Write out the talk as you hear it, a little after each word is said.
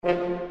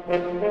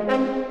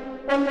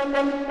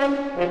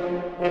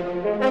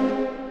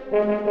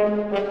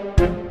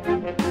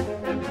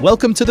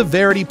Welcome to the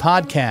Verity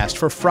Podcast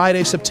for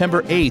Friday,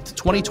 September 8th,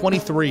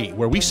 2023,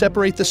 where we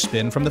separate the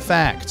spin from the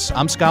facts.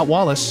 I'm Scott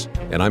Wallace.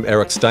 And I'm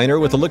Eric Steiner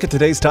with a look at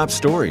today's top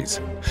stories.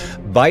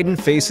 Biden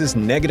faces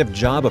negative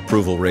job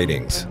approval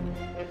ratings.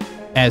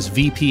 As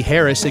VP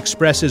Harris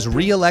expresses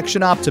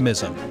re-election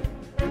optimism.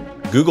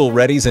 Google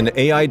readies an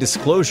AI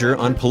disclosure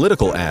on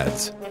political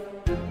ads.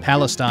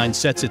 Palestine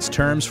sets its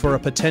terms for a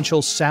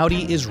potential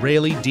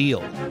Saudi-Israeli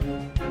deal.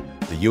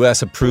 The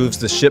U.S. approves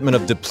the shipment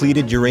of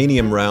depleted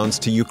uranium rounds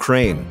to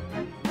Ukraine.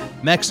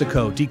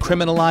 Mexico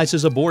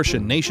decriminalizes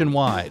abortion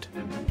nationwide.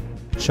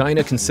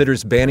 China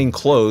considers banning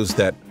clothes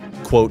that,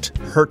 quote,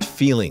 hurt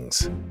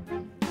feelings.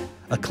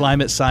 A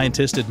climate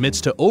scientist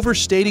admits to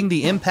overstating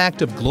the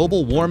impact of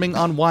global warming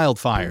on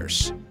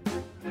wildfires.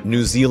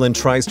 New Zealand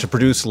tries to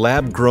produce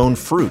lab-grown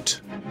fruit.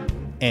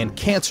 And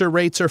cancer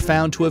rates are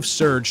found to have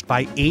surged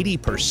by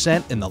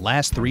 80% in the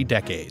last 3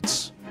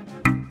 decades.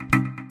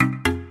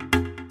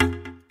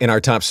 In our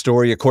top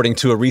story, according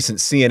to a recent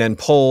CNN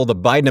poll, the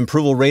Biden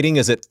approval rating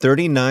is at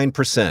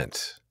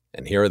 39%.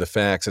 And here are the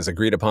facts as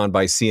agreed upon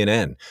by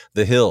CNN,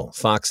 The Hill,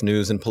 Fox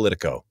News, and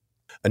Politico.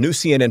 A new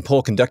CNN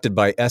poll conducted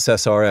by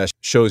SSRS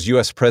shows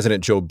U.S.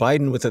 President Joe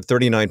Biden with a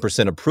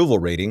 39% approval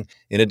rating,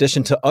 in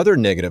addition to other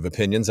negative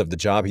opinions of the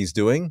job he's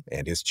doing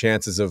and his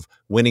chances of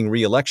winning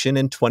re-election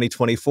in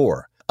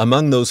 2024.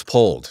 Among those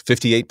polled,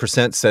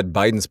 58% said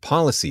Biden's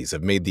policies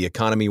have made the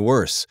economy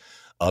worse,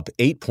 up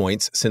 8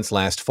 points since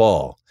last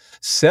fall.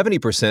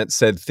 70%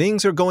 said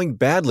things are going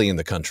badly in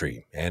the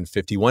country, and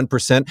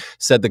 51%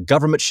 said the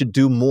government should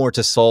do more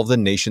to solve the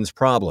nation's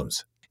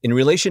problems. In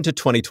relation to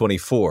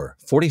 2024,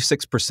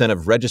 46%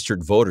 of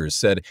registered voters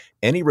said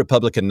any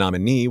Republican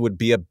nominee would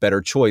be a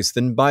better choice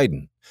than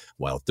Biden,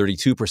 while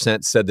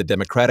 32% said the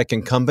Democratic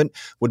incumbent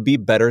would be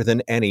better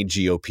than any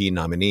GOP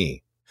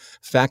nominee.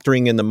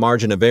 Factoring in the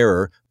margin of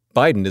error,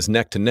 Biden is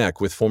neck to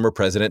neck with former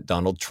President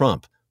Donald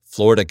Trump,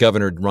 Florida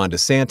Governor Ron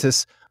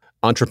DeSantis,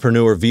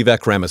 entrepreneur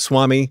Vivek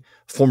Ramaswamy,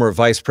 former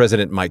Vice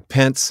President Mike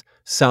Pence,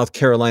 South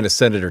Carolina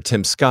Senator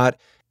Tim Scott,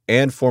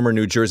 and former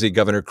New Jersey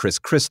Governor Chris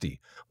Christie,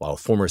 while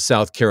former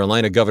South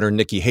Carolina Governor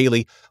Nikki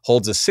Haley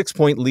holds a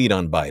 6-point lead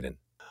on Biden.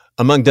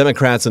 Among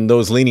Democrats and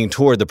those leaning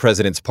toward the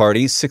president's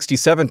party,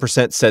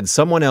 67% said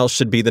someone else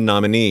should be the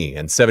nominee,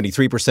 and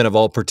 73% of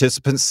all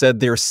participants said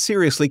they're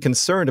seriously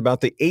concerned about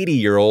the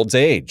 80-year-old's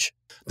age.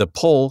 The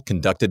poll,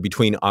 conducted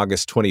between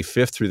August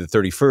 25th through the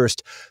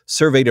 31st,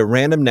 surveyed a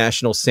random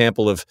national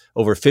sample of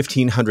over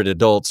 1,500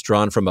 adults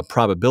drawn from a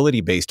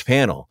probability-based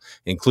panel,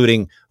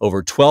 including over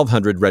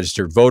 1,200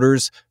 registered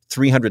voters,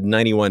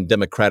 391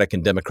 Democratic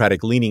and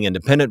Democratic-leaning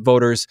independent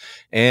voters,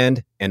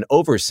 and an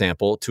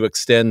oversample to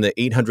extend the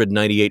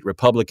 898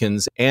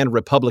 Republicans and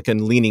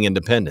Republican-leaning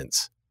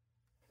independents.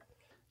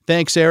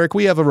 Thanks, Eric.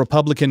 We have a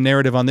Republican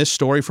narrative on this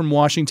story from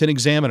Washington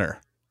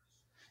Examiner.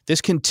 This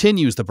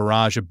continues the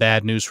barrage of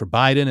bad news for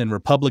Biden, and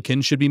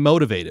Republicans should be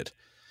motivated.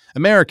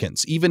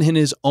 Americans, even in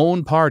his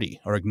own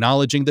party, are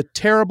acknowledging the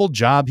terrible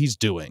job he's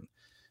doing.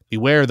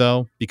 Beware,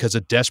 though, because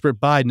a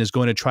desperate Biden is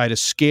going to try to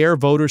scare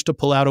voters to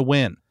pull out a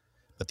win.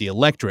 But the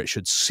electorate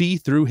should see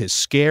through his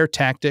scare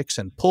tactics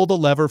and pull the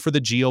lever for the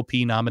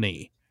GOP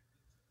nominee.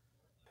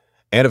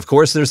 And of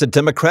course, there's a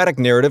Democratic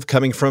narrative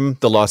coming from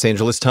the Los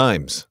Angeles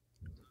Times.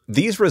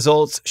 These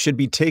results should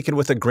be taken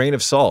with a grain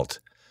of salt.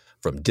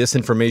 From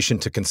disinformation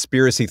to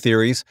conspiracy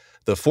theories,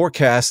 the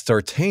forecasts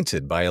are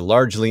tainted by a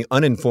largely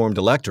uninformed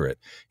electorate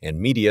and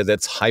media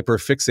that's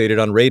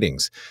hyper-fixated on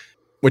ratings,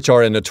 which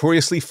are a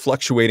notoriously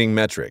fluctuating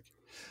metric.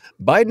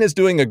 Biden is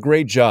doing a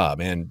great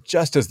job, and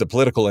just as the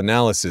political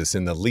analysis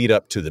in the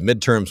lead-up to the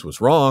midterms was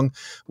wrong,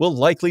 will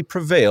likely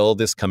prevail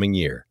this coming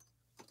year.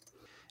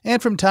 And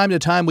from time to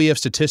time, we have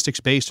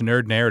statistics-based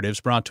nerd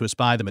narratives brought to us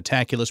by the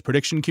Metaculus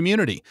prediction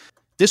community.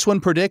 This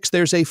one predicts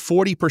there's a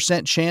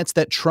 40% chance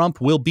that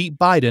Trump will beat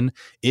Biden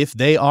if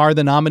they are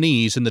the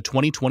nominees in the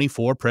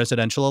 2024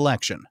 presidential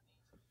election.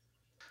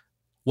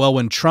 Well,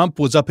 when Trump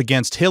was up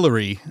against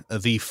Hillary,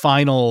 the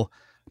final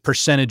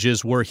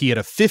percentages were he had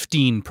a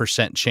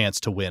 15% chance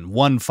to win,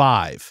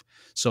 1-5.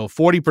 So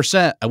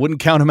 40%, I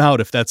wouldn't count him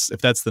out if that's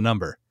the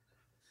number.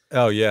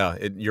 Oh, yeah,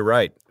 you're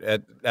right.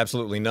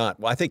 Absolutely not.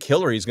 Well, I think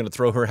Hillary's going to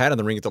throw her hat in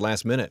the ring at the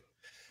last minute.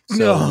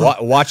 So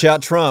watch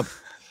out, Trump.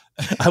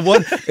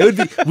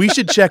 We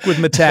should check with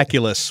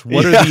Metaculus.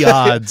 What are the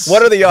odds?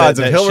 What are the odds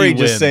of Hillary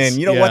just wins? saying,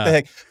 you know what the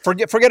heck?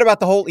 Forget about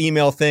the whole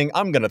email thing.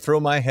 I'm going to throw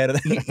my head.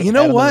 You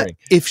know what?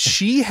 If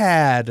she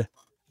had,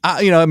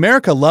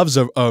 America loves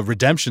a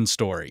redemption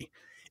story.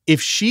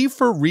 If she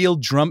for real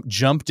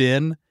jumped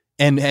in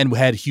and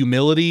had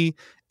humility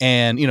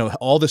and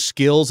all the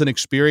skills and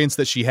experience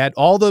that she had,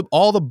 all the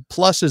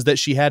pluses that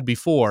she had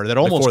before that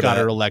almost got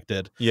her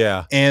elected.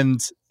 Yeah, and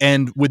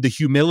with the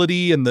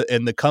humility and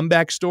the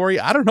comeback story,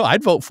 I don't know.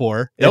 I'd vote for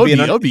her.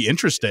 That would be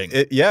interesting.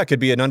 It could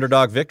be an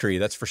underdog victory.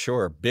 That's for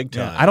sure. Big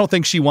time. Yeah, I don't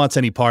think she wants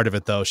any part of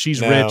it though.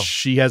 She's rich.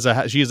 She has a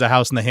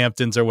house in the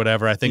Hamptons or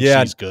whatever. I think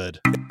she's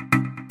good.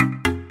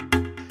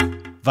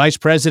 Vice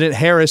President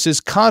Harris is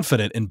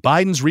confident in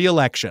Biden's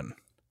re-election.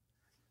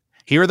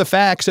 Here are the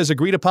facts as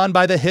agreed upon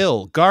by The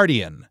Hill,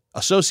 Guardian,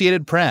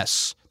 Associated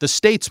Press, The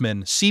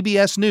Statesman,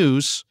 CBS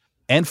News,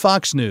 and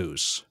Fox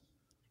News.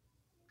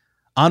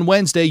 On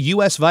Wednesday,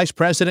 U.S. Vice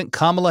President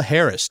Kamala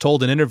Harris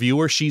told an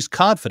interviewer she's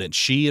confident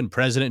she and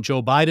President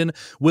Joe Biden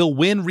will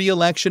win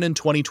re-election in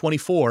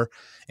 2024,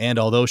 and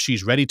although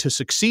she's ready to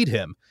succeed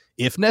him,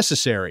 if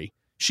necessary,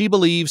 she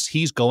believes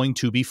he's going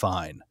to be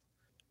fine.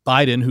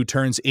 Biden, who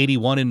turns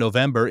 81 in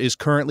November, is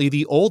currently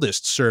the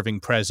oldest serving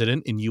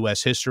president in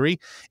U.S. history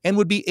and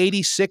would be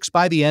 86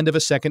 by the end of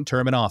a second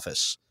term in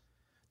office.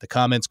 The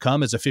comments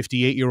come as a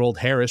 58-year-old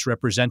Harris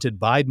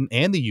represented Biden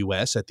and the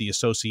U.S. at the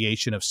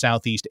Association of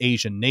Southeast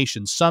Asian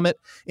Nations Summit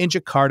in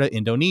Jakarta,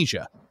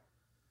 Indonesia.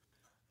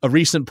 A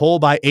recent poll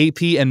by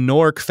AP and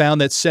NORC found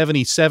that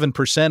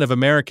 77% of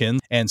Americans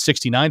and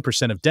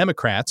 69% of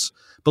Democrats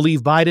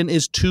believe Biden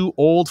is too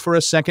old for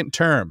a second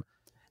term.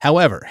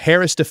 However,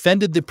 Harris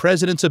defended the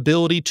president's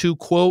ability to,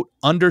 quote,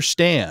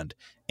 understand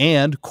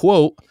and,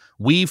 quote,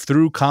 weave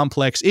through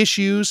complex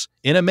issues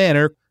in a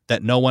manner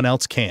that no one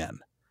else can.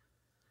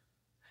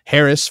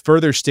 Harris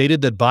further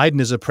stated that Biden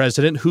is a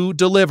president who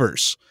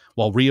delivers,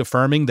 while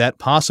reaffirming that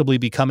possibly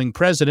becoming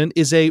president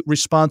is a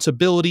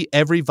responsibility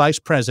every vice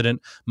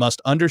president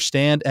must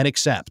understand and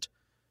accept.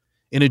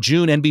 In a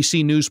June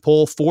NBC News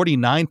poll,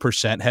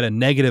 49% had a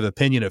negative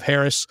opinion of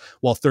Harris,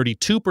 while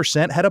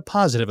 32% had a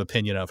positive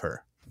opinion of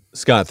her.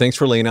 Scott, thanks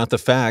for laying out the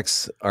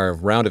facts. Our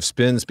round of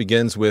spins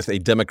begins with a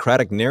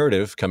Democratic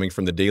narrative coming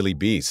from the Daily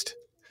Beast.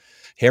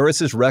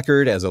 Harris's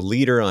record as a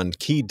leader on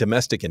key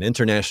domestic and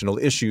international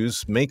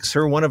issues makes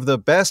her one of the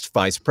best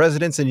vice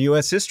presidents in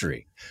U.S.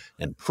 history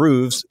and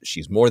proves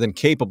she's more than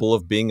capable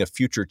of being a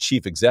future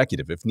chief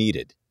executive if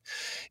needed.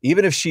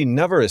 Even if she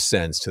never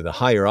ascends to the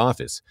higher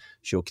office,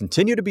 she'll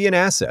continue to be an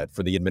asset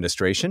for the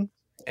administration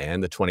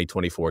and the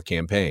 2024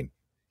 campaign.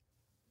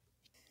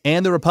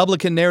 And the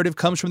Republican narrative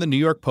comes from the New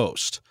York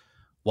Post.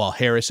 While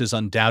Harris is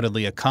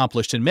undoubtedly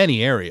accomplished in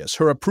many areas,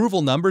 her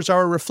approval numbers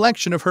are a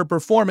reflection of her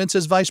performance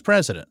as vice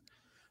president.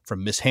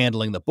 From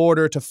mishandling the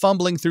border to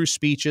fumbling through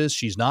speeches,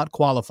 she's not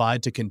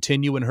qualified to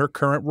continue in her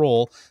current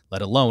role,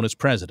 let alone as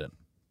president.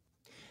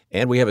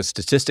 And we have a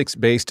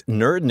statistics-based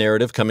nerd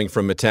narrative coming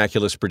from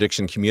Metaculus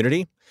Prediction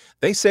Community.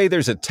 They say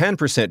there's a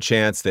 10%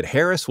 chance that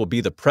Harris will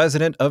be the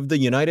president of the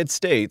United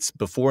States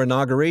before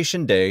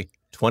Inauguration Day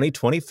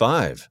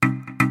 2025.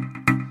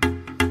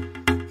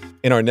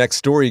 In our next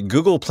story,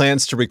 Google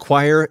plans to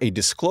require a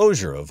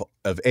disclosure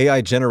of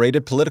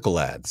AI-generated political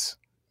ads.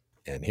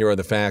 And here are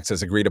the facts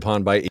as agreed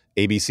upon by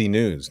ABC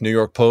News, New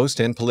York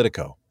Post, and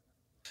Politico.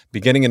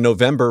 Beginning in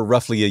November,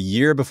 roughly a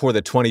year before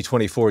the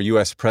 2024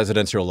 U.S.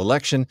 presidential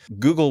election,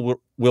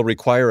 Google will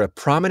require a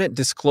prominent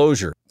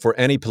disclosure for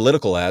any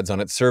political ads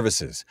on its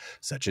services,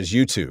 such as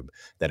YouTube,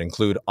 that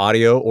include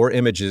audio or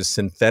images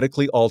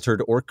synthetically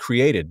altered or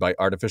created by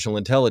artificial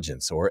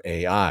intelligence, or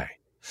AI.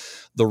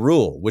 The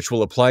rule, which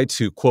will apply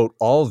to, quote,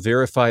 all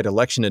verified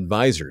election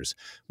advisors,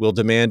 will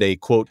demand a,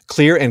 quote,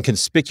 clear and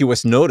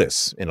conspicuous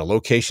notice in a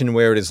location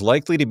where it is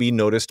likely to be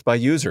noticed by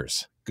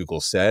users,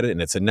 Google said in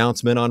its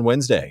announcement on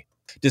Wednesday.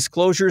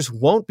 Disclosures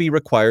won't be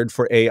required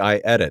for AI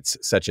edits,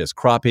 such as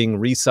cropping,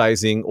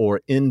 resizing,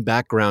 or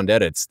in-background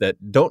edits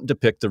that don't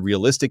depict the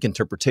realistic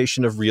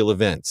interpretation of real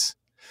events.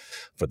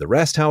 For the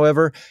rest,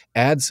 however,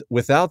 ads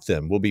without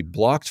them will be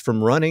blocked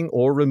from running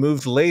or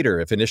removed later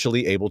if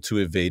initially able to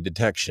evade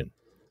detection.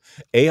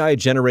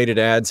 AI-generated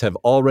ads have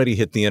already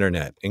hit the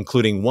internet,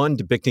 including one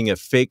depicting a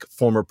fake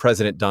former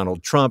President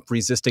Donald Trump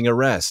resisting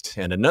arrest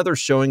and another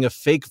showing a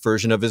fake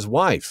version of his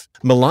wife,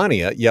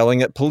 Melania,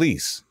 yelling at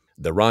police.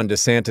 The Ron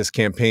DeSantis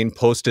campaign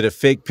posted a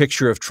fake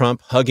picture of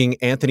Trump hugging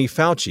Anthony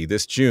Fauci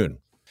this June.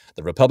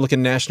 The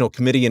Republican National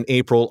Committee in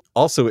April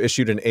also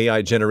issued an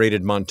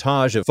AI-generated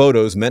montage of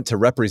photos meant to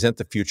represent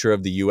the future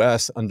of the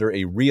U.S. under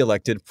a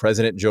re-elected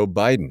President Joe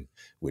Biden,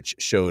 which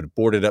showed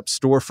boarded-up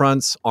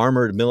storefronts,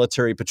 armored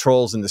military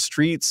patrols in the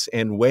streets,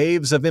 and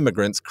waves of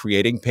immigrants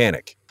creating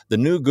panic. The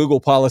new Google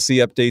policy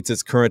updates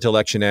its current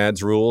election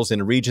ads rules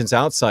in regions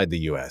outside the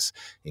U.S.,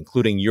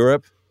 including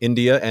Europe,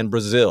 India, and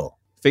Brazil.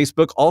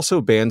 Facebook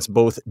also bans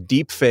both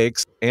deep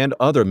fakes and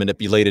other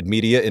manipulated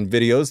media in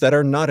videos that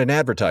are not in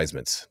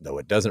advertisements, though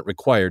it doesn't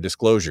require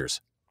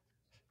disclosures.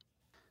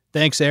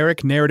 Thanks,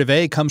 Eric. Narrative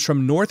A comes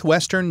from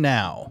Northwestern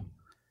Now.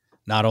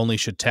 Not only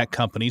should tech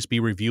companies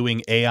be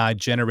reviewing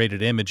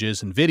AI-generated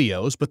images and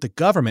videos, but the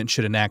government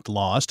should enact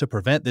laws to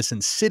prevent this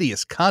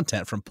insidious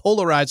content from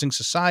polarizing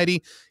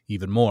society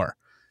even more.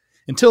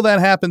 Until that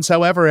happens,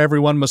 however,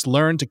 everyone must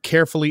learn to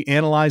carefully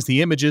analyze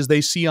the images they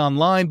see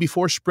online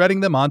before spreading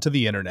them onto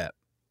the internet.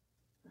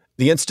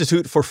 The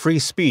Institute for Free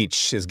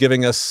Speech is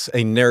giving us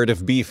a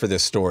narrative B for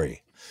this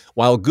story.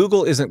 While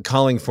Google isn't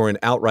calling for an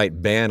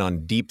outright ban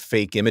on deep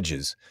fake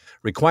images,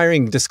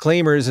 requiring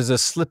disclaimers is a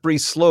slippery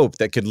slope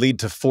that could lead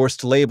to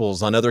forced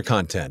labels on other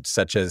content,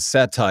 such as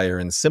satire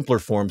and simpler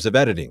forms of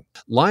editing.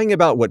 Lying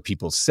about what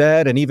people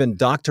said and even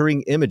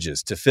doctoring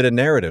images to fit a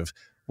narrative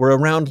were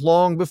around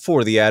long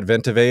before the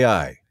advent of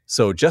AI.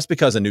 So just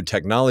because a new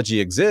technology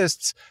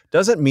exists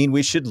doesn't mean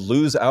we should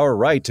lose our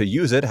right to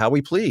use it how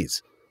we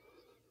please.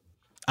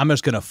 I'm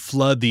just going to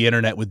flood the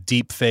internet with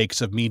deep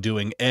fakes of me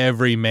doing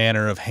every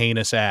manner of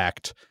heinous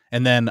act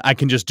and then I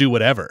can just do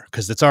whatever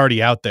because it's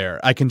already out there.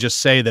 I can just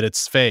say that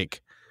it's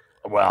fake.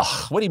 Well,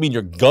 what do you mean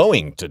you're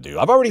going to do?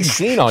 I've already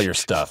seen all your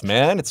stuff,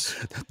 man.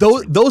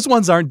 Those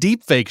ones aren't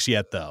deep fakes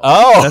yet, though.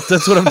 Oh,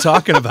 that's what I'm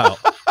talking about.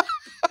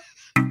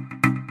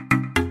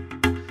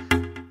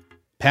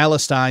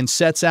 Palestine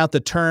sets out the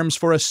terms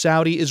for a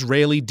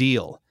Saudi-Israeli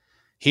deal.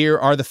 Here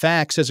are the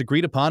facts as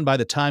agreed upon by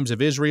the Times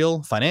of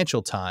Israel,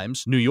 Financial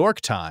Times, New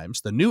York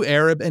Times, The New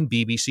Arab, and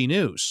BBC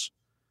News.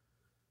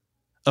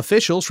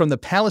 Officials from the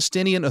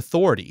Palestinian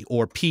Authority,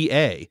 or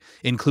PA,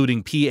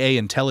 including PA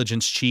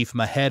Intelligence Chief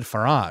Mahed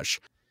Faraj,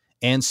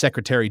 and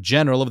Secretary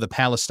General of the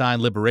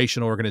Palestine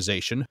Liberation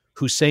Organization,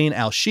 Hussein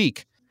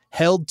al-Sheikh,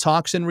 held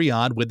talks in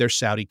Riyadh with their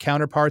Saudi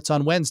counterparts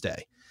on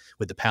Wednesday,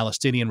 with the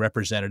Palestinian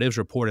representatives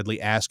reportedly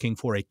asking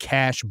for a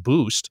cash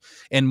boost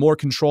and more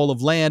control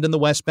of land in the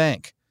West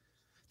Bank.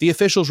 The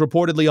officials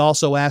reportedly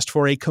also asked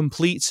for a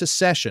complete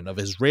cessation of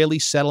Israeli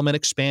settlement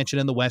expansion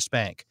in the West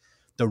Bank,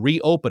 the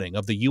reopening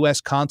of the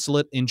U.S.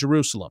 consulate in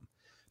Jerusalem,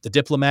 the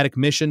diplomatic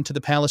mission to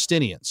the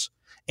Palestinians,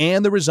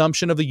 and the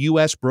resumption of the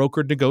U.S.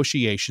 brokered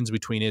negotiations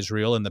between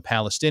Israel and the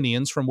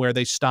Palestinians from where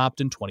they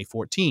stopped in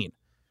 2014.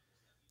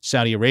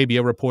 Saudi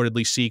Arabia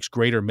reportedly seeks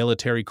greater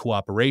military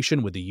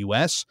cooperation with the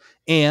U.S.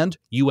 and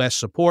U.S.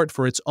 support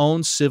for its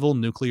own civil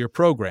nuclear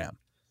program.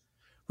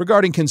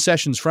 Regarding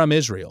concessions from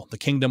Israel, the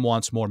kingdom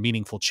wants more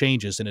meaningful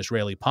changes in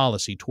Israeli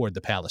policy toward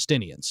the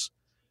Palestinians.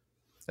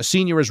 A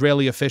senior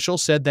Israeli official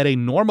said that a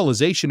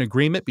normalization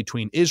agreement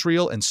between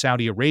Israel and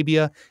Saudi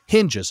Arabia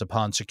hinges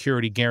upon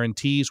security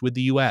guarantees with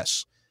the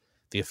U.S.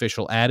 The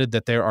official added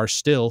that there are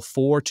still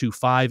 4 to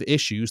 5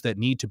 issues that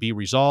need to be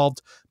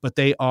resolved, but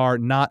they are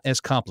not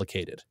as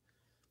complicated.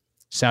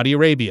 Saudi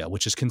Arabia,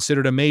 which is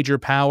considered a major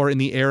power in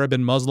the Arab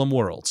and Muslim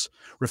worlds,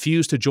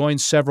 refused to join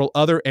several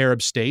other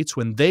Arab states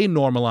when they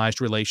normalized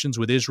relations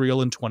with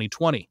Israel in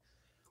 2020.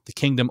 The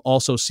kingdom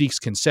also seeks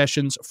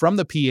concessions from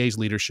the PA's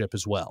leadership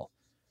as well.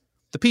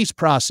 The peace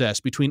process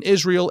between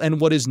Israel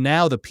and what is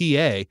now the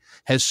PA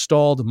has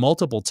stalled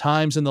multiple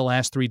times in the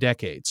last 3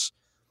 decades.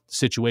 The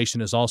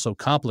situation is also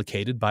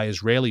complicated by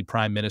Israeli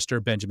Prime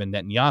Minister Benjamin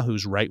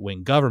Netanyahu's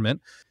right-wing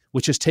government,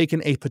 which has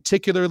taken a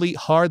particularly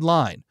hard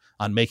line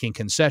on making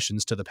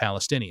concessions to the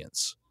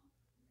Palestinians.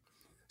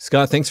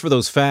 Scott, thanks for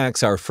those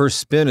facts. Our first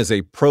spin is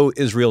a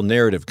pro-Israel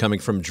narrative coming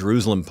from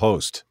Jerusalem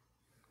Post.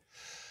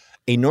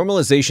 A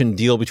normalization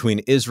deal between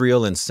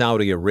Israel and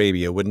Saudi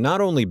Arabia would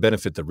not only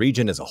benefit the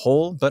region as a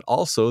whole, but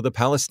also the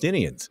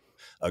Palestinians.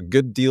 A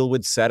good deal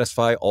would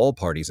satisfy all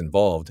parties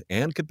involved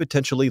and could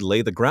potentially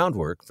lay the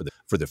groundwork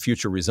for the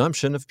future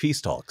resumption of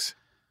peace talks.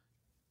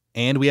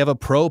 And we have a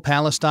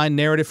pro-Palestine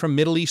narrative from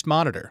Middle East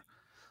Monitor.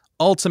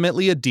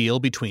 Ultimately, a deal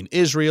between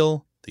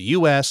Israel, the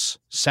U.S.,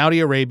 Saudi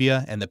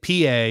Arabia, and the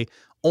PA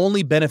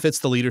only benefits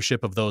the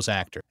leadership of those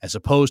actors, as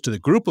opposed to the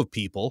group of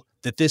people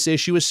that this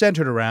issue is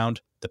centered around,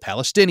 the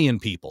Palestinian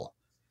people.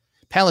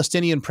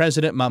 Palestinian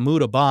President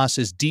Mahmoud Abbas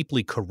is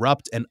deeply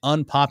corrupt and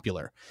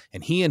unpopular,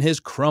 and he and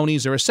his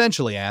cronies are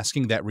essentially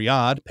asking that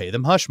Riyadh pay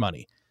them hush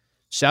money.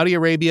 Saudi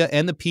Arabia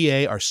and the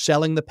PA are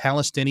selling the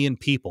Palestinian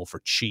people for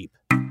cheap.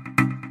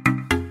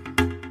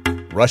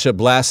 Russia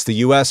blasts the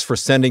U.S. for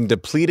sending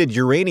depleted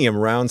uranium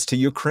rounds to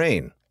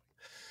Ukraine.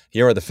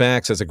 Here are the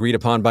facts as agreed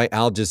upon by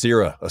Al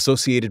Jazeera,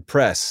 Associated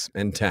Press,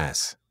 and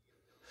TASS.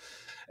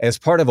 As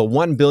part of a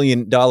 $1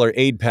 billion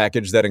aid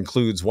package that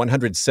includes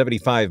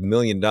 $175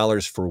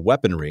 million for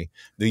weaponry,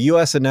 the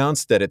U.S.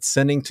 announced that it's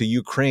sending to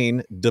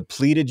Ukraine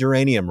depleted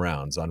uranium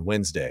rounds on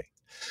Wednesday.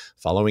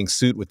 Following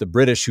suit with the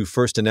British, who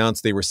first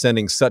announced they were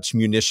sending such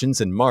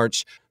munitions in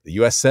March, the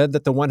U.S. said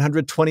that the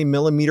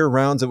 120-millimeter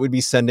rounds it would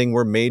be sending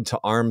were made to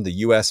arm the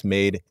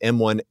U.S.-made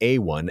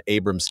M1A1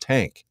 Abrams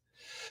tank,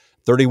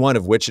 31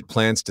 of which it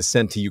plans to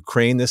send to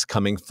Ukraine this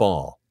coming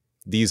fall.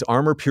 These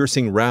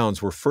armor-piercing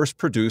rounds were first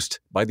produced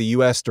by the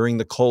U.S. during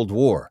the Cold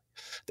War.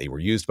 They were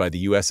used by the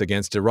U.S.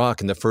 against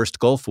Iraq in the first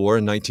Gulf War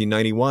in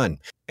 1991,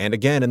 and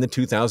again in the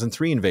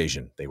 2003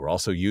 invasion. They were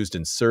also used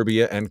in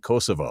Serbia and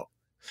Kosovo.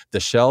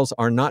 The shells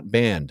are not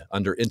banned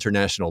under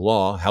international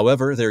law.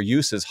 However, their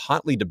use is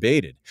hotly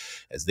debated,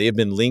 as they have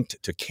been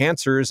linked to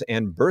cancers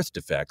and birth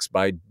defects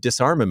by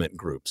disarmament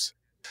groups.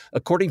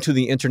 According to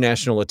the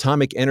International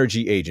Atomic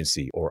Energy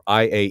Agency, or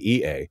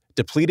IAEA,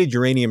 depleted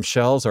uranium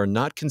shells are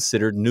not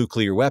considered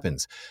nuclear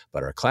weapons,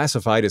 but are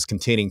classified as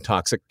containing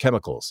toxic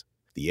chemicals.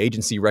 The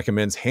agency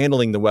recommends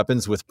handling the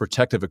weapons with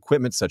protective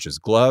equipment such as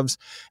gloves,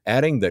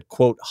 adding that,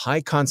 quote,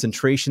 high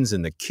concentrations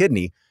in the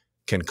kidney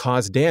can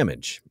cause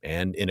damage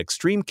and, in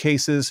extreme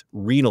cases,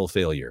 renal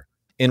failure.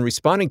 In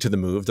responding to the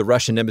move, the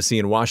Russian embassy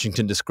in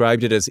Washington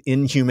described it as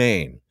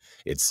inhumane.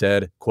 It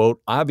said, quote,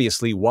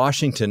 obviously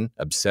Washington,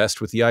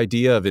 obsessed with the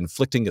idea of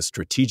inflicting a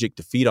strategic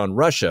defeat on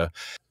Russia,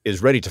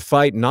 is ready to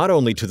fight not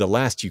only to the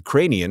last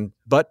Ukrainian,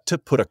 but to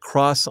put a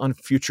cross on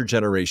future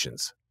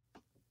generations.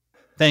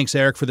 Thanks,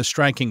 Eric, for the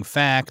striking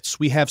facts.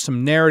 We have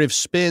some narrative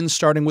spins,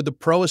 starting with the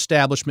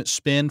pro-establishment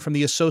spin from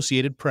the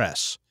Associated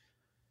Press.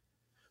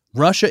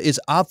 Russia is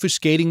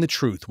obfuscating the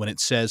truth when it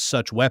says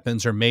such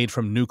weapons are made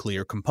from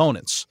nuclear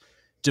components.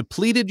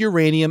 Depleted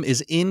uranium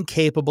is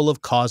incapable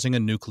of causing a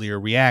nuclear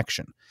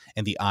reaction,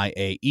 and the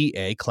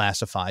IAEA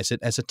classifies it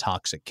as a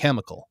toxic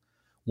chemical.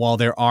 While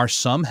there are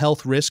some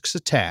health risks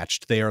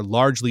attached, they are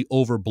largely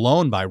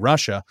overblown by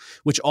Russia,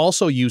 which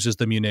also uses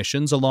the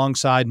munitions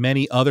alongside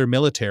many other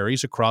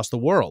militaries across the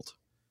world.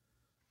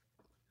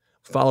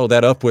 Follow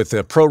that up with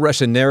a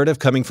pro-Russian narrative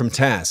coming from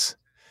TASS.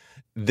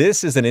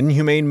 This is an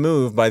inhumane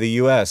move by the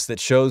U.S. that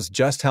shows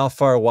just how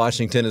far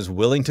Washington is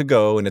willing to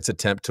go in its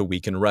attempt to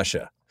weaken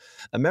Russia.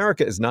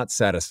 America is not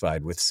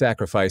satisfied with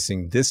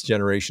sacrificing this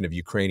generation of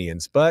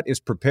Ukrainians, but is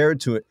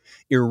prepared to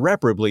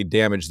irreparably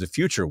damage the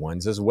future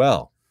ones as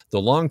well. The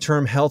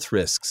long-term health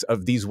risks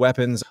of these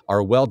weapons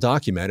are well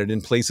documented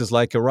in places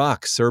like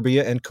Iraq,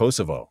 Serbia, and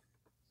Kosovo.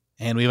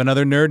 And we have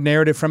another nerd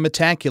narrative from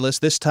Metaculus.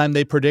 This time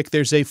they predict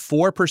there's a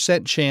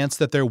 4% chance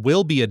that there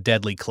will be a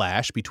deadly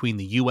clash between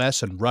the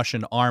U.S. and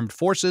Russian armed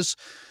forces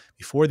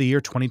before the year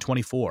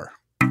 2024.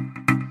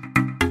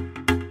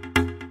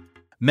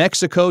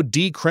 Mexico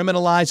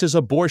decriminalizes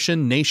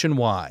abortion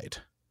nationwide.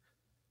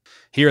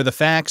 Here are the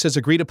facts as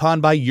agreed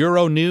upon by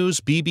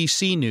Euronews,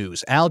 BBC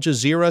News, Al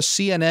Jazeera,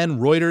 CNN,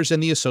 Reuters,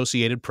 and the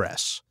Associated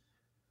Press.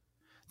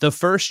 The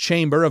first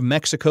chamber of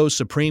Mexico's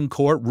Supreme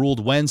Court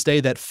ruled Wednesday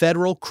that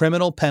federal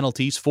criminal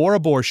penalties for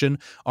abortion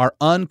are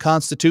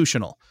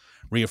unconstitutional,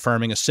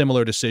 reaffirming a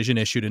similar decision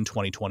issued in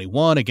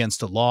 2021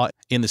 against a law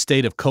in the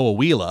state of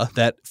Coahuila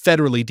that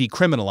federally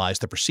decriminalized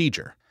the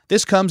procedure.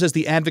 This comes as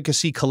the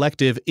advocacy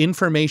collective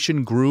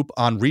Information Group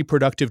on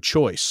Reproductive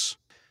Choice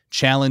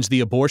challenged the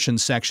abortion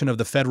section of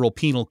the federal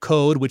penal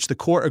code, which the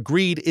court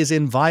agreed is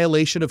in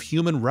violation of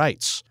human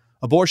rights.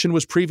 Abortion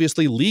was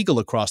previously legal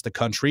across the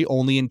country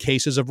only in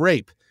cases of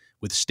rape,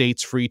 with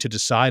states free to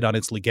decide on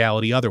its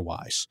legality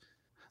otherwise.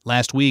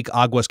 Last week,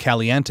 Aguas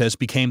Calientes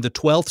became the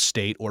 12th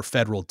state or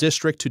federal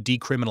district to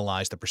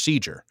decriminalize the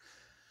procedure.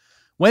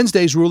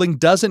 Wednesday's ruling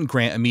doesn't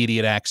grant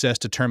immediate access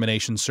to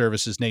termination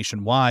services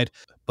nationwide,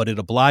 but it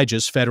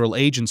obliges federal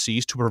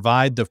agencies to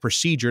provide the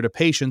procedure to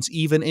patients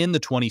even in the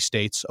 20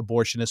 states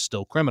abortion is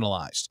still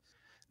criminalized.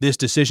 This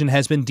decision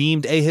has been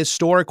deemed a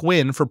historic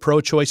win for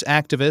pro-choice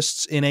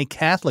activists in a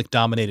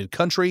Catholic-dominated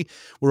country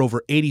where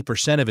over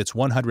 80% of its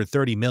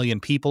 130 million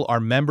people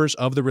are members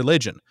of the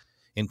religion,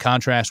 in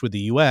contrast with the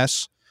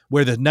U.S.,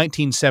 where the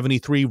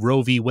 1973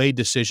 Roe v. Wade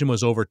decision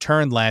was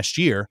overturned last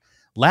year.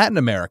 Latin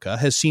America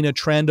has seen a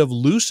trend of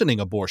loosening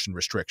abortion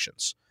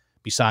restrictions.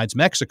 Besides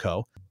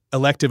Mexico,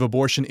 elective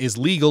abortion is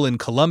legal in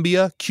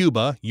Colombia,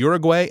 Cuba,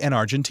 Uruguay, and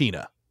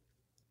Argentina.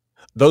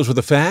 Those were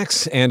the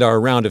facts, and our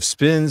round of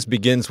spins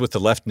begins with the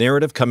left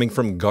narrative coming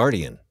from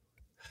Guardian.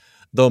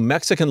 Though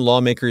Mexican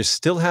lawmakers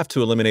still have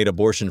to eliminate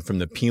abortion from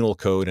the penal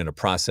code in a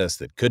process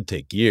that could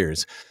take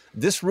years,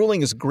 this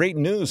ruling is great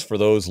news for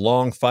those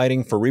long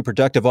fighting for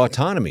reproductive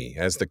autonomy,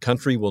 as the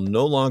country will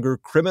no longer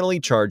criminally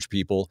charge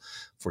people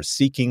for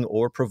seeking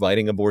or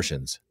providing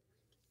abortions.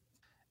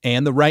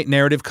 And the right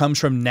narrative comes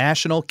from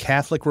National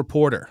Catholic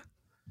Reporter.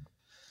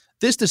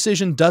 This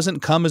decision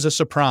doesn't come as a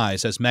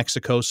surprise, as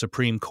Mexico's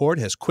Supreme Court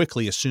has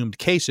quickly assumed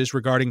cases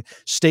regarding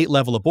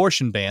state-level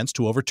abortion bans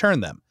to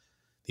overturn them.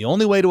 The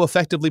only way to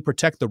effectively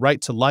protect the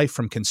right to life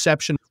from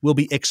conception will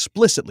be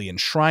explicitly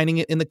enshrining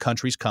it in the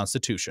country's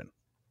constitution.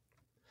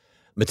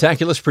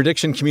 Metaculus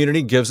Prediction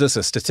Community gives us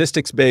a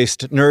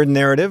statistics-based nerd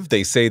narrative.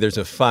 They say there's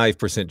a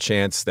 5%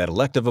 chance that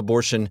elective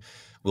abortion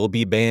will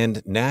be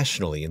banned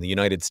nationally in the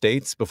United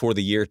States before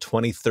the year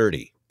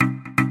 2030.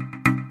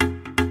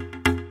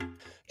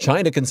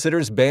 China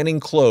considers banning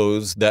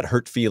clothes that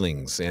hurt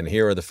feelings, and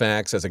here are the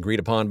facts as agreed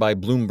upon by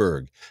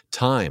Bloomberg,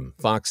 Time,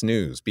 Fox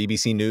News,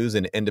 BBC News,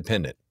 and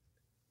Independent.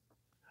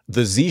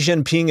 The Xi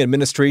Jinping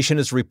administration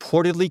is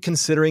reportedly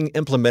considering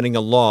implementing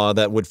a law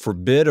that would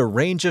forbid a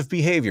range of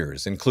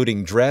behaviors,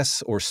 including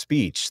dress or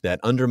speech, that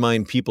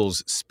undermine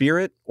people's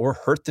spirit or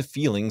hurt the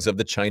feelings of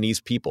the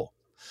Chinese people.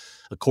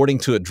 According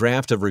to a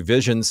draft of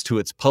revisions to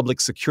its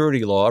public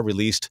security law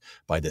released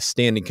by the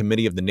Standing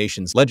Committee of the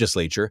nation's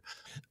legislature,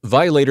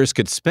 violators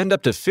could spend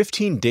up to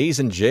 15 days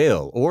in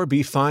jail or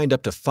be fined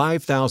up to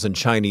 5,000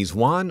 Chinese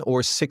yuan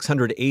or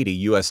 $680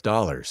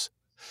 US.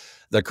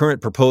 The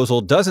current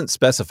proposal doesn't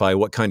specify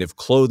what kind of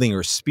clothing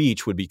or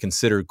speech would be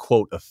considered,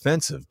 quote,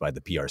 offensive by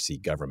the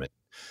PRC government.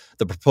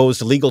 The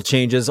proposed legal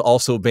changes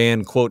also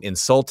ban, quote,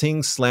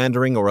 insulting,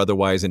 slandering, or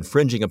otherwise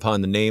infringing upon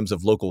the names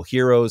of local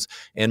heroes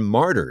and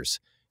martyrs,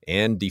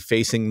 and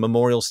defacing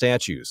memorial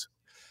statues.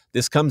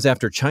 This comes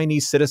after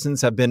Chinese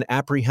citizens have been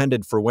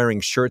apprehended for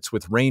wearing shirts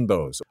with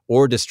rainbows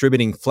or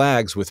distributing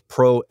flags with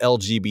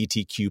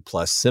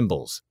pro-LGBTQ+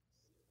 symbols.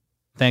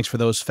 Thanks for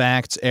those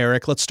facts,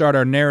 Eric. Let's start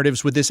our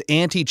narratives with this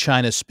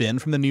anti-China spin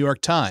from the New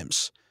York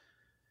Times.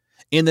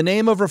 In the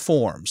name of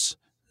reforms,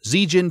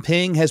 Xi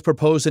Jinping has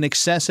proposed an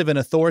excessive and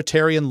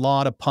authoritarian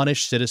law to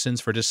punish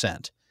citizens for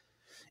dissent.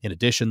 In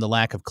addition, the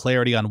lack of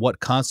clarity on what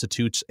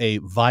constitutes a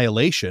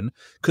violation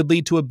could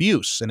lead to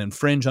abuse and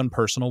infringe on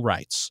personal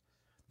rights.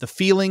 The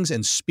feelings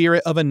and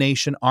spirit of a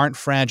nation aren't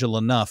fragile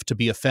enough to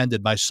be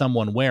offended by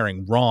someone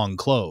wearing wrong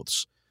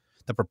clothes.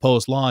 The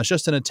proposed law is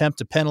just an attempt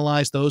to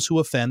penalize those who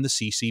offend the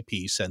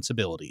CCP's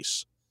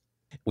sensibilities.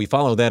 We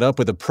follow that up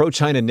with a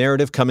pro-China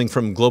narrative coming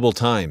from Global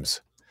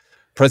Times.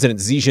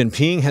 President Xi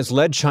Jinping has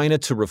led China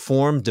to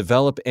reform,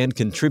 develop, and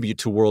contribute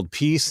to world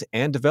peace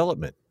and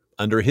development.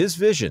 Under his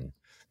vision,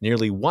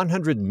 nearly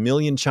 100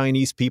 million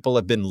Chinese people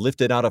have been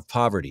lifted out of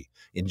poverty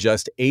in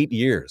just 8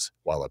 years,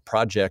 while a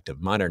project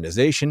of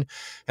modernization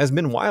has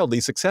been wildly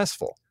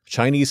successful.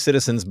 Chinese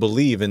citizens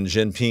believe in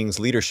Jinping's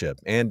leadership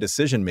and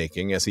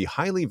decision-making as he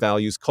highly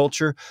values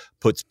culture,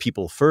 puts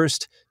people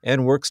first,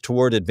 and works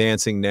toward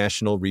advancing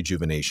national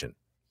rejuvenation.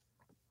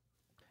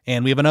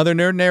 And we have another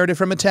nerd narrative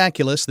from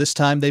Metaculus. This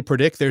time they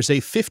predict there's a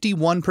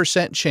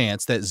 51%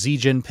 chance that Xi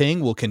Jinping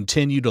will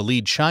continue to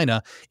lead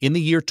China in the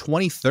year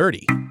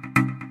 2030.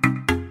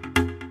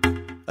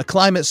 A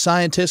climate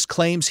scientist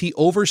claims he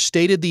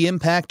overstated the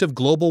impact of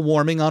global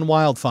warming on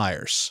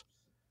wildfires.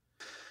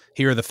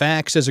 Here are the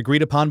facts as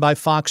agreed upon by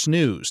Fox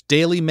News,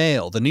 Daily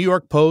Mail, The New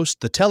York Post,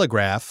 The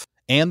Telegraph,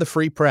 and the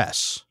Free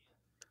Press.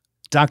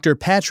 Dr.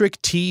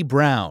 Patrick T.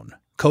 Brown,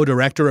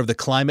 co-director of the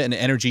climate and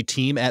energy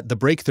team at the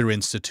Breakthrough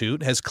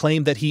Institute, has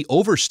claimed that he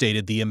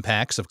overstated the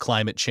impacts of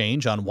climate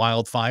change on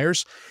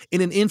wildfires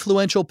in an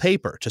influential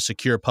paper to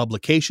secure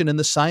publication in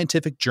the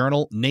scientific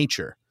journal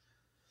Nature.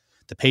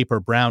 The paper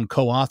Brown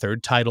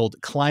co-authored,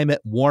 titled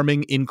Climate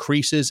Warming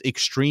Increases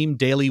Extreme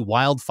Daily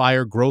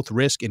Wildfire Growth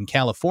Risk in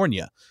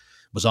California,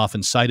 was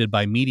often cited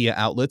by media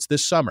outlets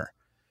this summer.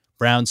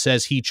 Brown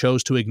says he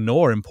chose to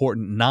ignore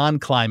important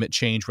non-climate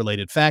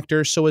change-related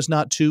factors so as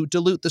not to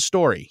dilute the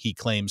story he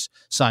claims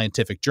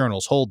scientific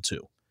journals hold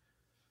to.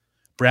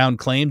 Brown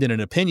claimed in an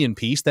opinion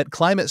piece that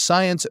climate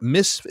science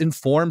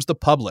misinforms the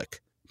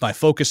public by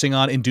focusing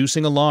on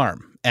inducing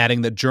alarm,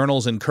 adding that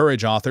journals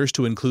encourage authors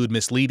to include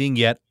misleading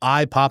yet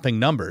eye-popping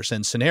numbers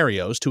and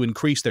scenarios to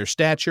increase their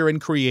stature and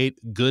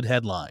create good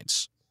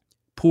headlines.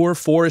 Poor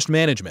forest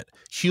management,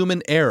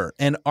 human error,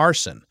 and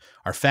arson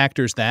are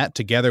factors that,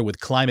 together with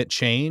climate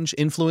change,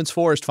 influence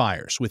forest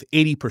fires, with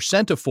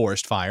 80% of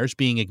forest fires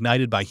being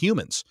ignited by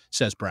humans,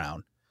 says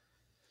Brown.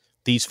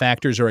 These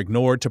factors are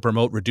ignored to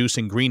promote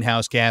reducing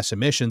greenhouse gas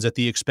emissions at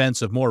the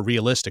expense of more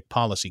realistic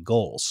policy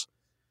goals.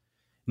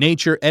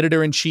 Nature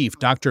editor-in-chief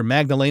Dr.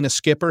 Magdalena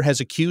Skipper has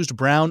accused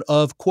Brown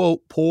of,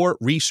 quote, poor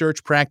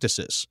research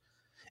practices,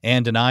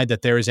 and denied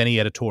that there is any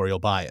editorial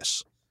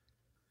bias.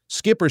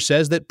 Skipper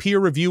says that peer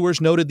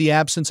reviewers noted the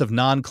absence of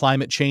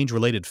non-climate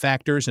change-related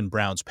factors in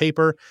Brown's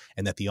paper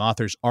and that the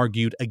authors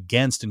argued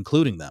against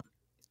including them.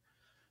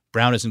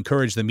 Brown has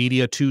encouraged the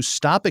media to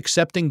stop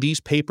accepting these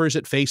papers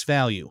at face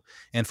value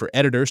and for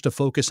editors to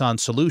focus on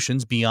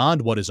solutions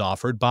beyond what is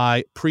offered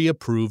by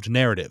pre-approved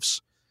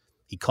narratives.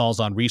 He calls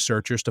on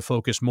researchers to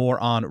focus more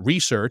on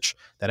research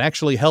that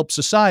actually helps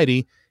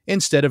society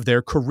instead of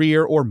their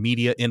career or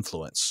media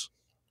influence.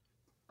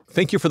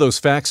 Thank you for those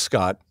facts,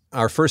 Scott.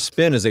 Our first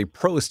spin is a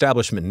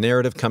pro-establishment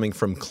narrative coming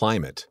from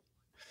Climate.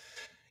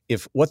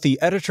 If what the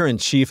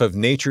editor-in-chief of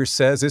Nature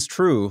says is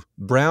true,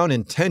 Brown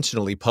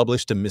intentionally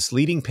published a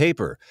misleading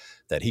paper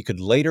that he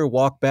could later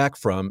walk back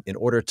from in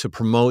order to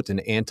promote an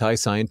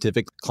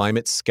anti-scientific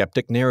climate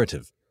skeptic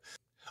narrative.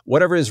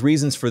 Whatever his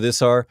reasons for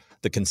this are,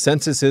 the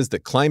consensus is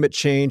that climate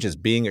change is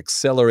being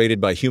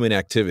accelerated by human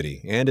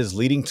activity and is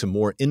leading to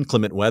more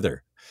inclement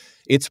weather.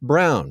 It's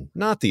Brown,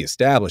 not the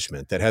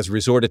establishment, that has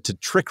resorted to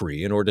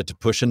trickery in order to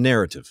push a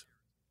narrative.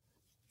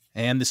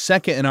 And the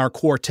second in our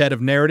quartet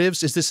of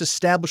narratives is this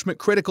establishment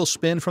critical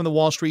spin from the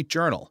Wall Street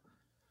Journal.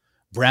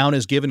 Brown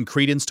has given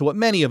credence to what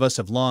many of us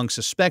have long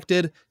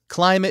suspected: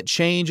 climate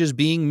change is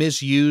being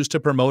misused to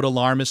promote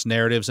alarmist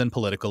narratives and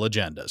political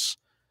agendas.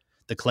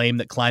 The claim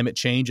that climate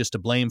change is to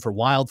blame for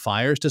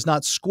wildfires does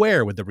not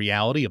square with the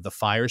reality of the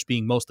fires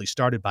being mostly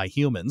started by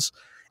humans,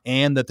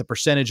 and that the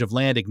percentage of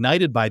land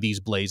ignited by these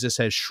blazes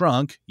has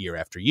shrunk year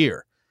after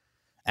year.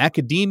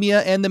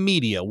 Academia and the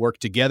media work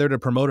together to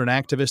promote an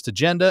activist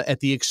agenda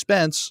at the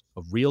expense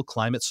of real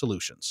climate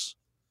solutions.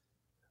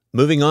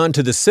 Moving on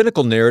to the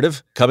cynical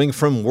narrative coming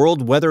from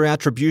World Weather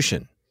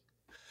Attribution.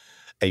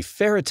 A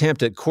fair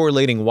attempt at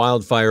correlating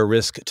wildfire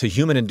risk to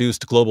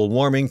human-induced global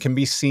warming can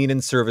be seen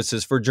in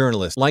services for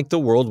journalists like the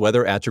World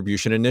Weather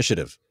Attribution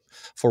Initiative.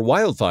 For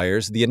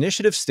wildfires, the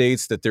initiative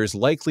states that there's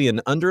likely an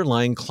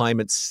underlying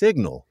climate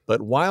signal, but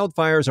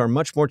wildfires are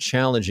much more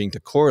challenging to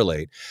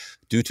correlate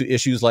due to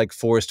issues like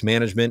forest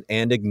management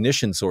and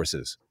ignition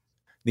sources.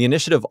 The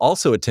initiative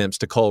also attempts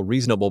to call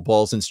reasonable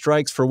balls and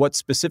strikes for what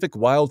specific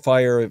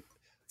wildfire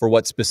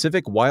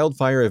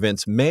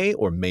events may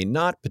or may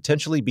not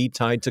potentially be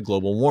tied to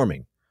global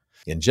warming.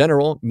 In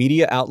general,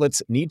 media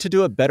outlets need to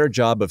do a better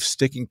job of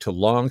sticking to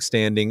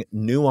long-standing,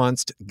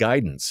 nuanced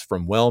guidance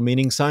from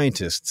well-meaning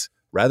scientists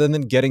rather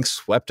than getting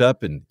swept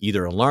up in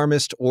either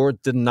alarmist or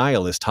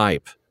denialist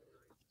hype.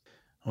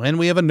 When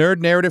we have a nerd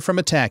narrative from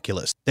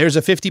Metaculus, there's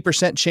a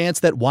 50% chance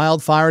that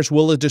wildfires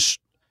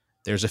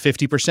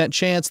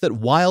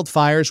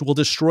will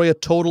destroy a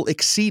total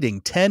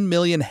exceeding 10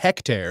 million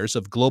hectares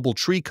of global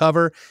tree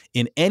cover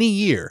in any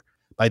year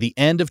by the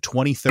end of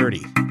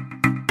 2030.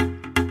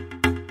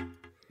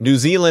 New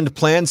Zealand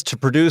plans to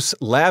produce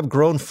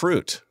lab-grown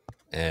fruit.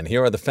 And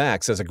here are the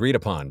facts as agreed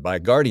upon by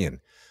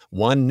Guardian,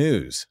 One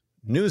News,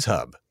 News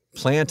Hub,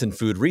 Plant and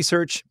Food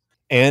Research,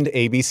 and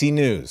ABC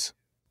News.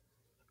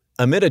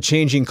 Amid a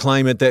changing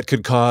climate that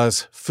could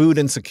cause food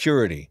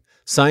insecurity,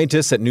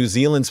 scientists at New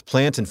Zealand's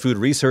Plant and Food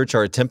Research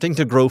are attempting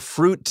to grow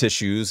fruit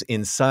tissues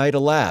inside a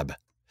lab.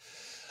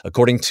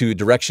 According to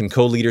Direction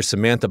co-leader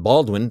Samantha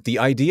Baldwin, the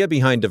idea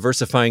behind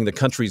diversifying the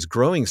country's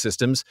growing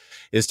systems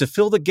is to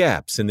fill the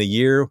gaps in the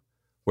year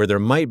where there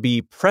might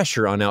be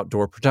pressure on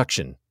outdoor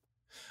production.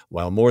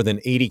 While more than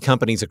 80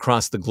 companies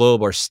across the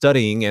globe are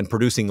studying and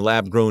producing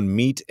lab-grown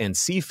meat and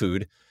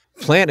seafood,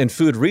 Plant and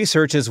Food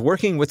Research is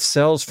working with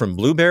cells from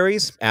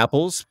blueberries,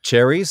 apples,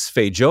 cherries,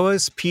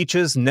 feijoas,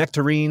 peaches,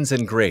 nectarines,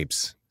 and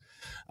grapes.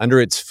 Under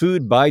its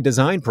Food by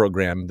Design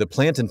program, the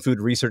Plant and Food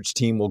Research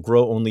team will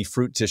grow only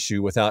fruit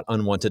tissue without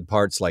unwanted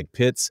parts like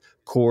pits,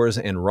 cores,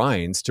 and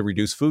rinds to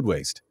reduce food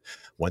waste.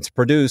 Once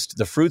produced,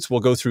 the fruits will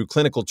go through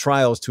clinical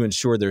trials to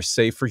ensure they're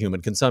safe for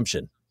human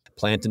consumption.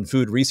 Plant and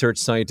Food Research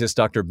scientist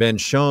Dr. Ben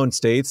Schoen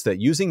states that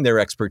using their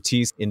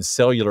expertise in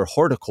cellular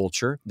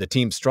horticulture, the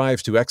team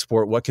strives to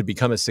export what could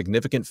become a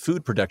significant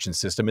food production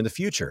system in the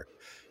future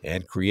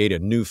and create a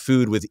new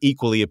food with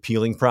equally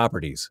appealing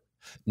properties.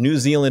 New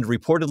Zealand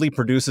reportedly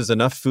produces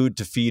enough food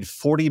to feed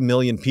 40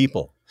 million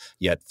people,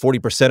 yet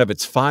 40% of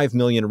its 5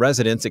 million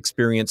residents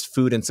experience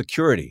food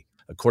insecurity.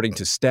 According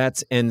to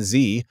Stats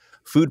NZ,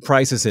 food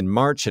prices in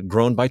March had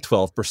grown by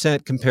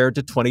 12% compared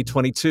to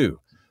 2022,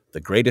 the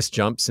greatest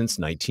jump since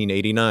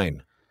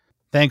 1989.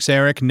 Thanks,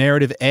 Eric.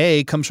 Narrative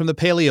A comes from the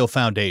Paleo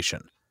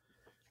Foundation.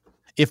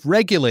 If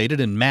regulated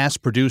and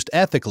mass-produced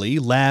ethically,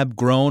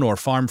 lab-grown or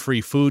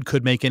farm-free food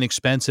could make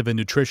inexpensive and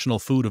nutritional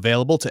food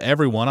available to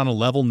everyone on a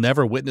level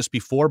never witnessed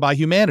before by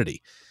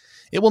humanity.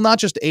 It will not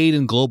just aid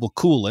in global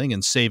cooling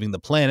and saving the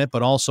planet,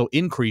 but also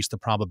increase the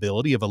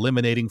probability of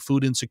eliminating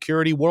food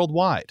insecurity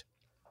worldwide.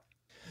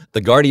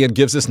 The Guardian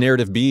gives us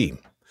narrative B.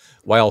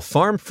 While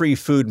farm-free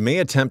food may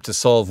attempt to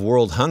solve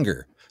world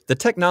hunger, the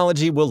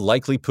technology will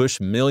likely push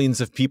millions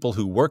of people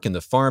who work in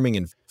the farming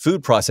and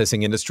food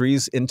processing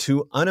industries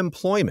into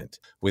unemployment,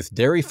 with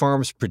dairy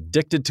farms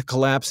predicted to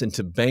collapse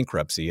into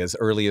bankruptcy as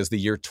early as the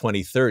year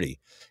 2030,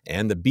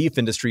 and the beef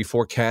industry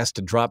forecast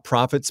to drop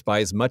profits by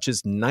as much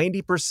as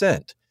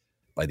 90%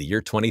 by the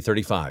year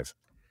 2035.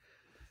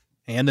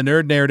 And the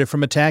nerd narrative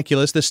from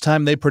Metaculus, this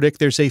time they predict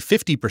there's a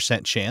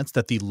 50% chance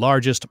that the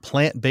largest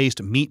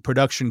plant-based meat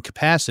production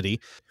capacity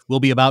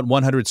will be about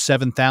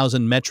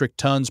 107,000 metric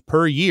tons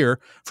per year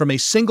from a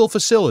single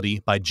facility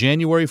by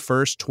January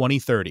 1st,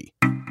 2030.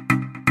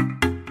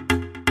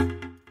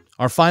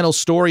 Our final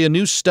story, a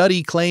new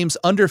study claims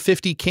under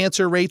 50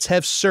 cancer rates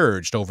have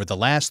surged over the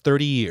last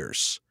 30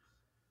 years.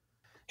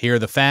 Here are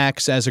the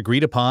facts as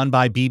agreed upon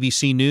by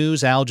BBC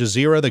News, Al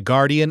Jazeera, The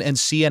Guardian, and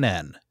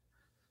CNN.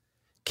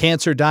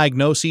 Cancer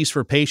diagnoses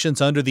for patients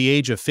under the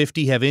age of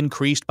 50 have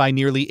increased by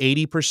nearly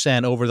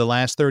 80% over the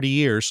last 30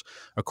 years,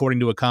 according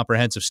to a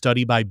comprehensive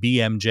study by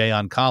BMJ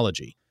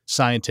Oncology.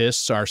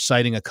 Scientists are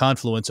citing a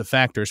confluence of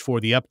factors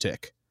for the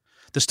uptick.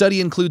 The study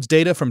includes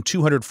data from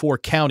 204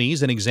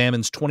 counties and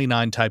examines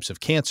 29 types of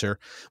cancer,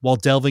 while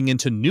delving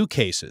into new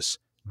cases,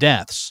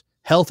 deaths,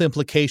 health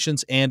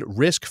implications, and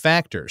risk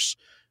factors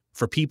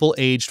for people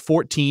aged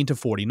 14 to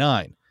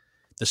 49.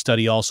 The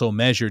study also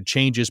measured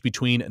changes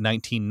between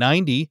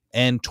 1990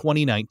 and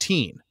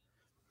 2019.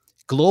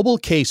 Global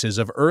cases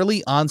of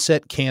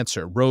early-onset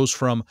cancer rose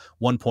from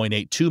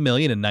 1.82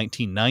 million in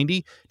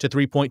 1990 to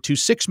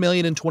 3.26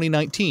 million in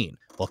 2019,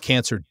 while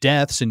cancer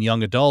deaths in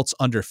young adults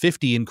under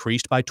 50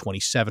 increased by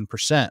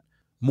 27%.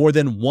 More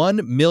than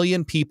 1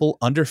 million people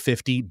under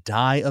 50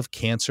 die of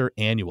cancer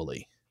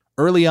annually.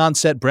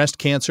 Early-onset breast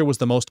cancer was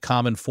the most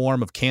common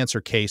form of cancer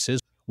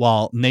cases,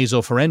 while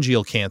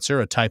nasopharyngeal cancer,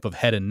 a type of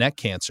head and neck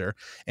cancer,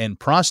 and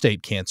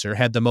prostate cancer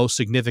had the most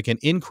significant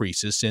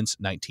increases since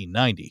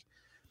 1990.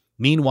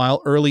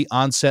 Meanwhile,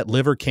 early-onset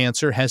liver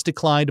cancer has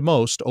declined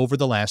most over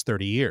the last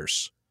 30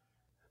 years.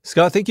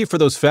 Scott, thank you for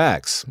those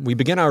facts. We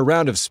begin our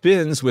round of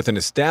spins with an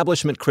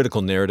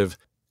establishment-critical narrative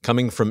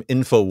coming from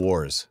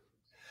InfoWars.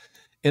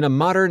 In a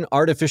modern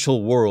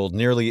artificial world,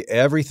 nearly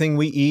everything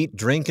we eat,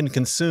 drink, and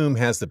consume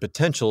has the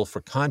potential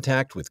for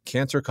contact with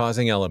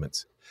cancer-causing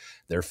elements.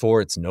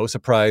 Therefore, it's no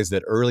surprise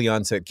that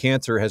early-onset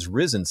cancer has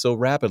risen so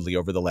rapidly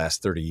over the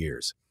last 30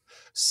 years.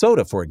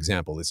 Soda, for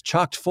example, is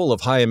chock full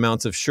of high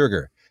amounts of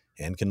sugar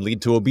and can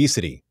lead to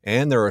obesity,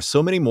 and there are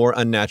so many more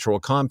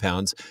unnatural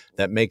compounds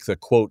that make the,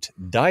 quote,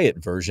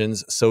 diet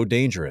versions so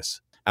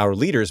dangerous. Our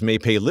leaders may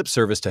pay lip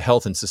service to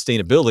health and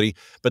sustainability,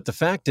 but the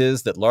fact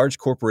is that large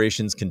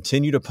corporations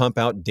continue to pump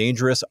out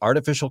dangerous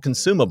artificial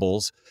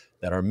consumables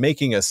that are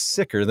making us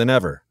sicker than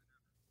ever.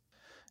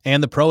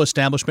 And the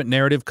pro-establishment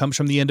narrative comes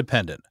from The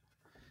Independent.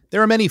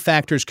 There are many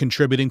factors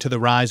contributing to the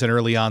rise in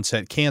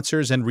early-onset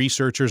cancers, and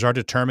researchers are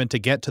determined to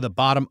get to the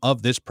bottom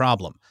of this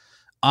problem.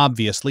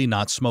 Obviously,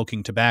 not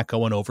smoking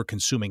tobacco and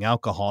over-consuming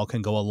alcohol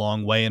can go a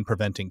long way in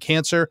preventing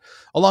cancer,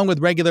 along with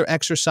regular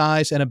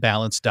exercise and a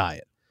balanced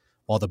diet.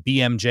 While the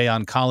BMJ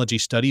Oncology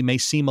study may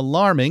seem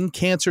alarming,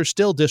 cancer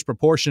still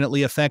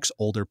disproportionately affects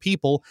older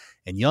people,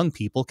 and young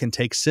people can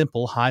take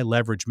simple,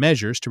 high-leverage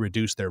measures to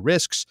reduce their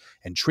risks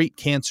and treat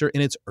cancer in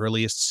its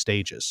earliest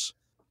stages.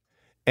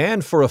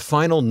 And for a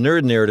final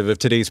nerd narrative of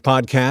today's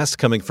podcast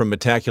coming from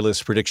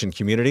Metaculus Prediction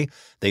Community,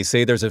 they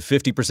say there's a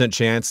 50%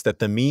 chance that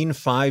the mean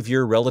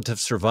 5-year relative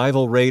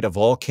survival rate of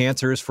all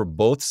cancers for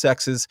both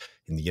sexes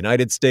in the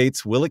United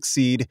States will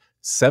exceed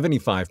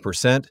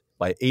 75%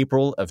 by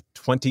April of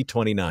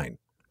 2029.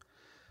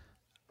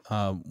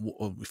 A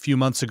few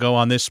months ago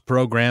on this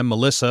program,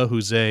 Melissa,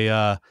 who's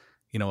a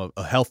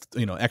health,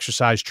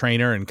 exercise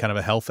trainer and kind of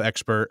a health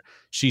expert,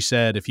 she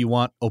said, if you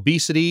want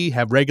obesity,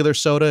 have regular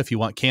soda. If you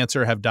want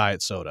cancer, have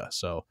diet soda.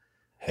 So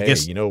hey, I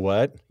guess you know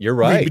what? You're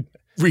right.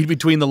 Read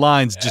between the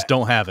lines. Just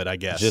don't have it, I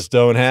guess. Just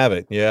don't have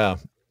it. Yeah.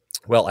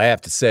 Well, I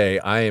have to say,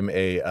 I am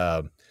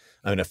I'm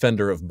an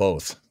offender of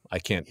both. I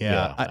can't.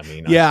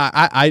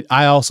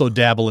 I also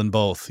dabble in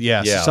both.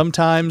 Yeah. Yeah. So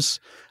sometimes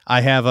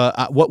I have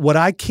what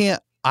I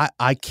can't.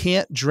 I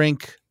can't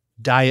drink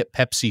Diet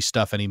Pepsi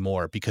stuff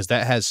anymore because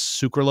that has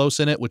sucralose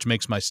in it, which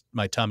makes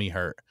my tummy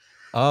hurt.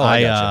 Oh,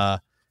 I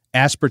gotcha.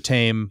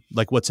 Aspartame,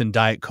 like what's in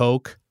Diet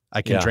Coke,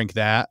 I can drink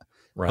that.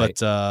 Right.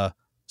 But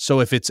so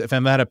if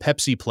I'm at a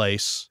Pepsi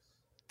place,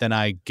 then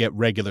I get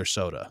regular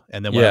soda,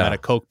 and then when I'm at a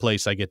Coke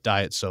place, I get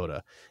diet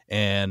soda,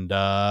 and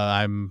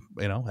I'm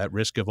at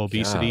risk of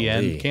obesity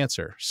and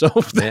cancer. So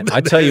man,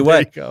 I tell you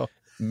what.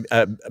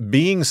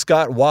 Being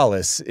Scott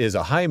Wallace is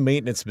a high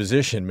maintenance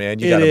position, man.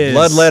 You got a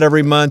blood lead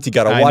every month. You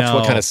got to watch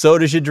what kind of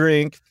sodas you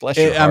drink. Bless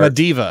your heart. I'm a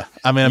diva.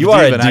 You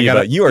are a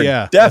diva. You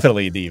are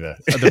definitely a diva.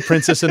 The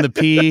Princess and the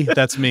Pea.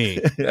 That's me.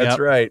 That's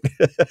right.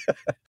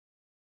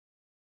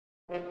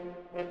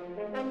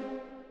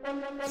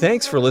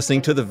 Thanks for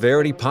listening to the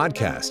Verity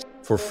Podcast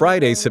for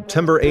Friday,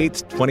 September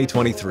 8th,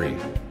 2023.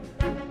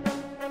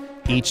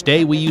 Each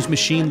day, we use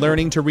machine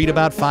learning to read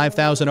about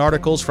 5,000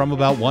 articles from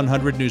about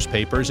 100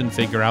 newspapers and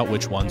figure out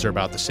which ones are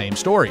about the same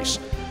stories.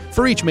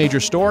 For each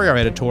major story, our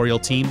editorial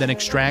team then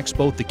extracts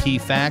both the key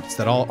facts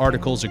that all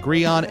articles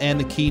agree on and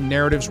the key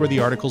narratives where the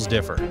articles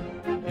differ.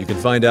 You can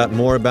find out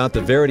more about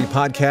the Verity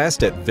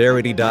Podcast at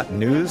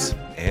verity.news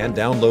and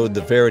download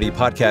the Verity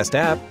Podcast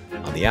app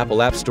on the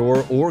Apple App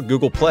Store or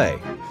Google Play.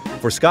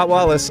 For Scott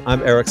Wallace,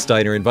 I'm Eric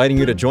Steiner, inviting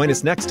you to join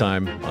us next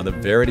time on the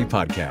Verity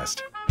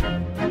Podcast.